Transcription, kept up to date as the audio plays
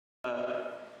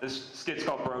This skit's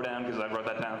called Bro Down because I wrote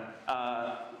that down.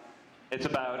 It's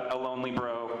about a lonely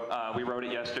bro. We wrote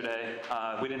it yesterday.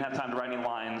 We didn't have time to write any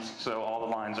lines, so all the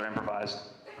lines are improvised.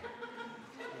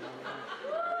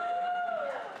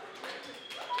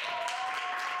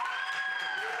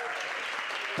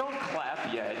 Don't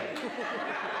clap yet.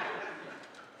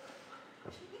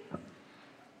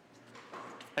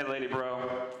 Hey, lady bro.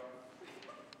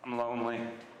 I'm lonely.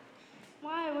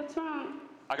 Why? What's wrong?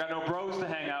 I got no bros to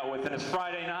hang out with, and it's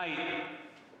Friday night.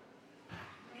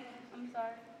 I'm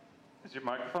sorry. Is your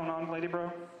microphone on, lady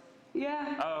bro?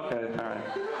 Yeah. Oh, okay, all right.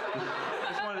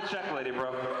 Just wanted to check, lady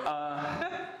bro.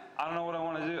 I don't know what I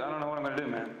want to do. I don't know what I'm going to do,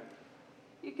 man.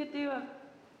 You could do a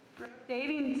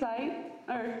dating site,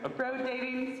 or a bro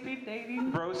dating, speed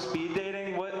dating. Bro speed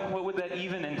dating? What would that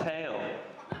even entail?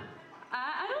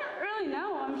 I don't really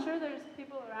know. I'm sure there's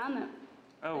people around them.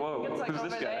 Oh, whoa. It's like Who's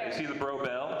this over guy? there. Is he the bro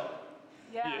bell?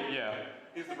 Yeah. Yeah.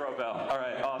 He's the bro bell. All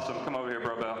right, awesome. Come over here,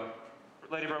 bro bell.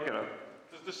 Lady bro, get up.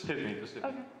 Just hit me. Just hit me.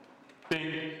 Okay.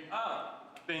 Ding. Ah.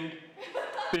 Ding.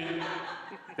 Ding.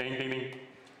 Ding, ding, ding.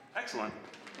 Excellent.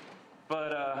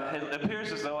 But it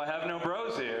appears as though I have no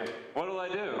bros here. What'll I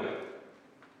do? Do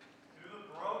the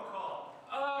bro call.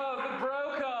 Oh, the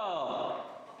bro call.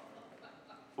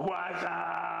 What's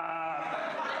up?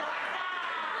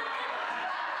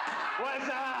 What's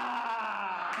up?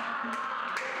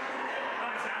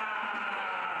 What's up?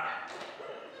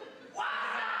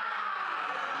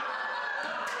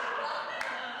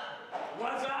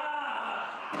 What's up? What's up?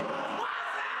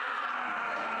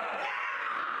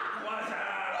 What's up?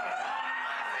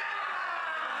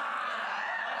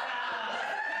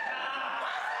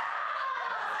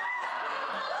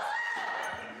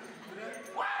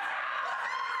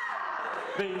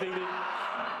 Ding, ding, ding. I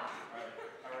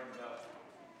ring the bell.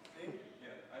 Ding? Yeah,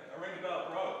 I ring the bell,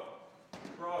 bro.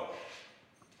 Bro.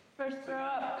 First throw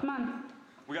up. Come on.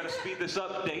 We gotta speed this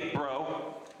up, date,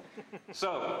 bro.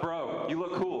 So, bro, you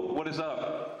look cool. What is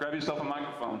up? Grab yourself a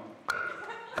microphone.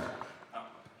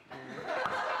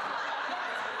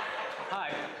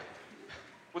 Hi.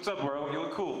 What's up, bro? You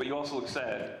look cool, but you also look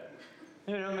sad.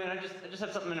 You know, man, I just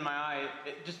had something in my eye.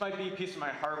 It just might be a piece of my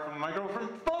heart when my girlfriend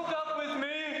broke up with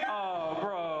me. Oh,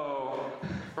 bro.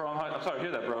 Bro, I'm sorry to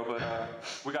hear that, bro, but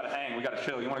we gotta hang, we gotta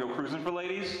chill. You wanna go cruising for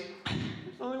ladies?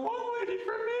 There's only one lady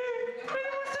for me. And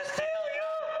it was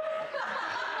Cecilia.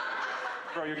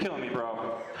 Bro, you're killing me,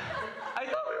 bro. I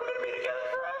thought we were gonna be together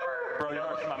forever. Bro, you're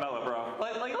harshing my mellow, bro.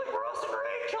 Like Ross and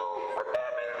Rachel, or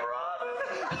Batman and Robin.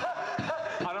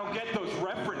 I don't get those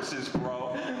references,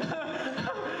 bro.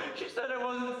 She said I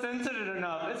wasn't sensitive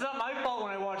enough. It's not my fault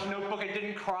when I watched Notebook I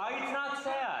didn't cry. It's not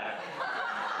sad.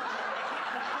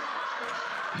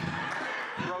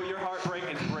 Bro, your heartbreak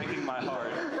is breaking my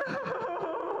heart.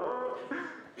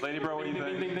 Lady bro, what do you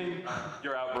think? Ding, ding, ding.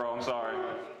 You're out, bro. I'm sorry.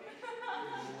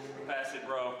 Pass it,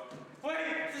 bro.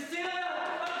 Wait, Cecilia,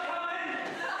 I'm coming.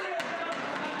 Cecilia,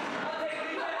 I'll take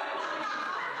you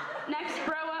back. Next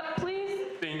bro up,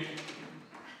 please. Ding.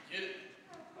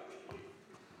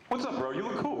 What's up, bro? You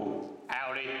look cool.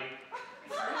 Howdy.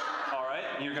 All right,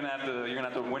 you're gonna have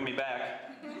to win me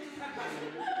back.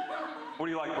 What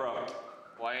do you like, bro?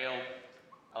 Well,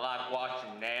 I like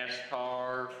watching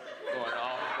NASCAR, going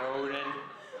off-roading,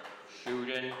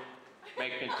 shooting,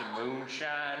 making some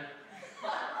moonshine.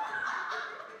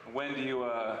 When do you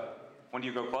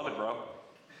go clubbing, bro?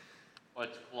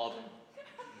 What's clubbing?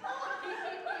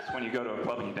 It's when you go to a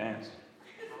club and you dance.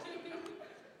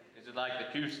 Is it like the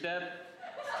two-step?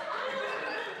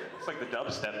 It's like the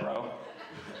dubstep, bro.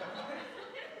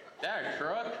 Is that a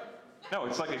truck? No,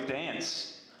 it's like a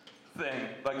dance thing,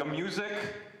 like a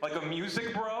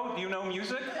music, bro. Do you know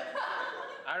music?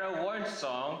 I know one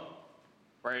song.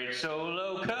 Red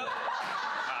Solo Cup.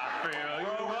 I feel you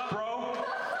up. Bro,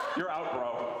 you're out,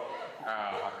 bro.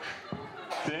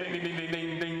 Ding, ding, ding, ding,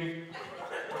 ding, ding.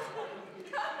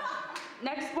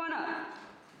 Next one up.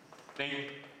 Ding.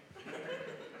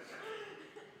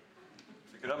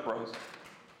 Pick it up, bros.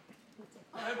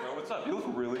 Hey, bro, what's up? You look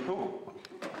really cool.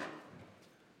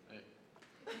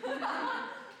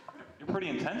 You're pretty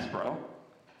intense, bro.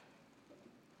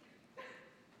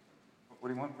 What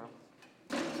do you want, bro?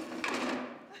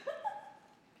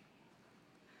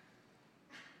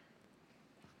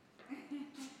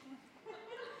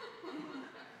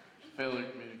 Failure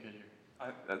to communicate here.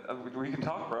 We can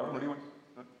talk, bro. What do you want?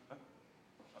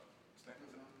 Stand.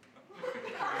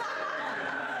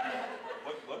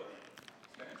 Look.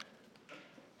 Stand.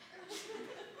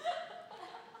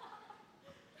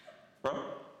 Bro?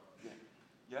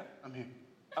 Yeah? I'm here.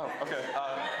 Oh, okay.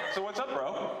 So what's up,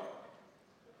 bro?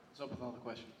 What's up with all the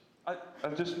questions?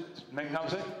 I'm just making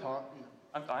conversation. Talk, you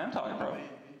know. I am talking, bro.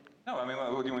 No, I mean,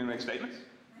 do you want me to make statements?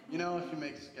 You know, if you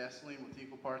mix gasoline with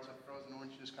equal parts of frozen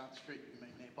orange juice concentrate, you can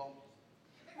make napalm.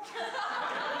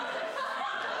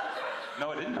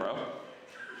 No, I didn't, bro.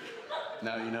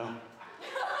 Now you know.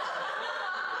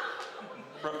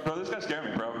 Bro, this guy scared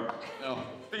me, bro. No.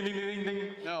 Ding, ding, ding, ding,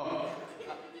 ding. No.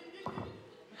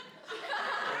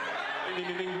 Ding,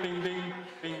 ding, ding, ding, ding,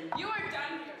 ding. You are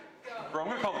done here. Go. Bro, I'm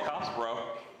gonna call the cops, bro.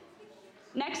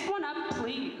 Next one up,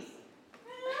 please.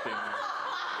 Ding.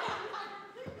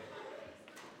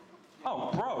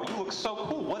 Oh, bro, you look so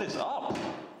cool. What is up?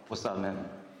 What's up, man?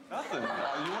 Nothing. Do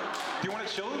you want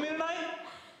to chill with me tonight?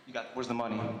 Where's the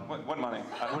money? What money?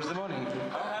 Where's the money? I don't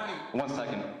have any. 1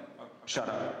 second. Shut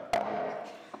up.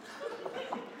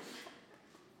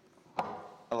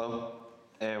 Hello?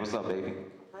 Hey, what's up, baby?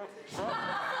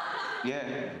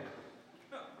 Yeah.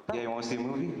 Yeah, you want to see a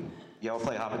movie? Yeah, we'll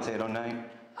play hot potato night.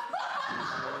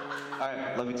 All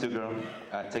right, love you too, girl.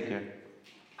 All right, take care.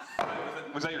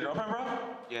 Was that your girlfriend, bro?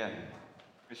 Yeah.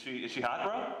 Is she hot,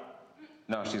 bro?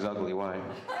 No, she's ugly. Why?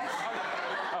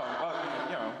 Oh, well,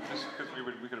 you know, just because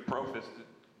we could have pro-fisted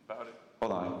about it.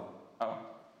 Hold on. Oh,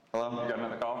 Hello? you got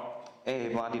another call? Hey,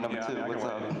 Blondie number Yeah, 2. I mean, I What's can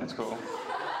up? wait. That's cool.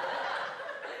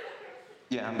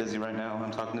 Yeah, I'm busy right now.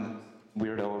 I'm talking to the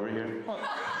weirdo over here.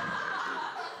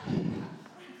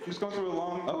 I'm just going through a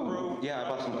long road. Yeah, I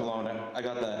bought some cologne. I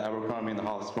got the Abercrombie and the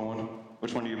Hollister one.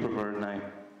 Which one do you prefer tonight?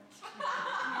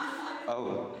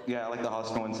 Oh, yeah, I like the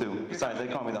Hollister one too. Besides, they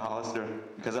call me the Hollister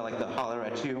because I like to holler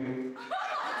at you.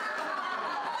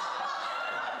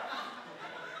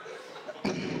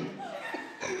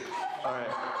 All right.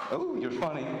 Oh, you're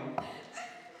funny.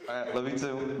 All right, love you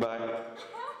too. Bye.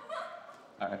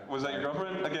 All right. Was that your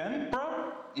girlfriend again,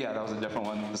 bro? Yeah, that was a different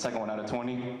one. The second one out of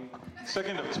 20.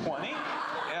 Second of 20?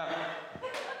 Yeah.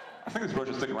 I think this bro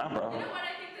should stick around, bro. You know what?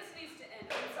 I think this needs to end.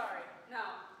 I'm sorry. No.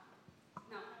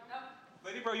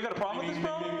 Lady, bro, you got a problem with this,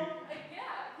 bro? Yeah,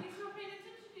 he's not paying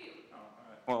attention to you.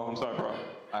 Well, I'm sorry, bro.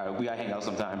 All right, we gotta hang out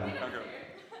sometime. Okay.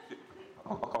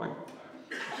 I'll call you.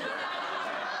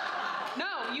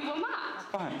 No, you will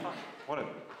not. Fine. Whatever.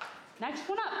 Next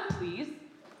one up, please.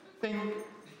 Ding.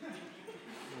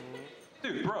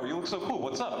 Dude, bro, you look so cool.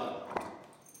 What's up?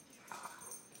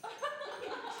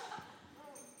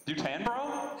 You tan,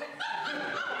 bro?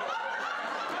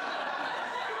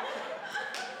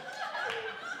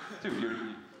 Dude, you.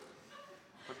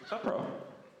 What's up, bro?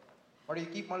 Why do you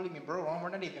keep calling me bro? We're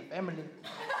not even family.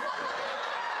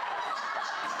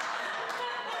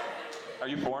 Are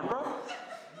you foreign, bro?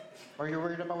 Are you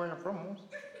worried about where I'm from? Mos?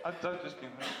 I just,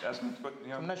 asking, but,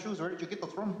 I'm not sure. Where did you get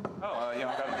those from? I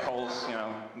got them at Kohl's,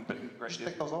 great Just deal.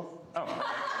 take those off. Oh.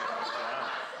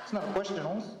 It's not a question,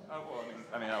 Holmes. Oh, well,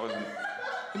 I mean, I wasn't.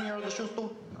 Give me your other shoes too.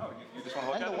 Oh, you just want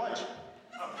to look And at the it? watch.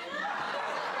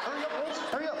 Hurry up, Holmes.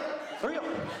 Hurry up. Hurry up.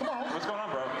 Come on, Holmes. What's going on,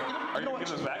 bro? Are you know gonna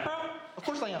give what? this back, bro? Of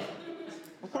course I am.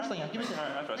 Of course I am. Give me All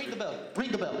right, I some. trust Ring you. the bell.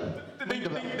 Ring the bell. Ding, Ring the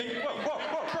bell. ding, ding. Whoa, bro.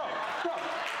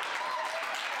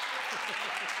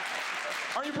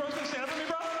 Are you bros gonna stand up for me,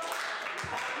 bro?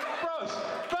 Bros,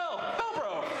 Bell,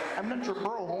 bro. I'm not your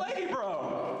bro, Holmes. Lady,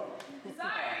 bro.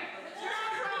 Sorry, it's your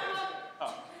own problem.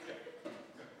 Oh, okay.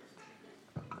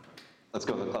 Let's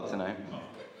go to the club tonight.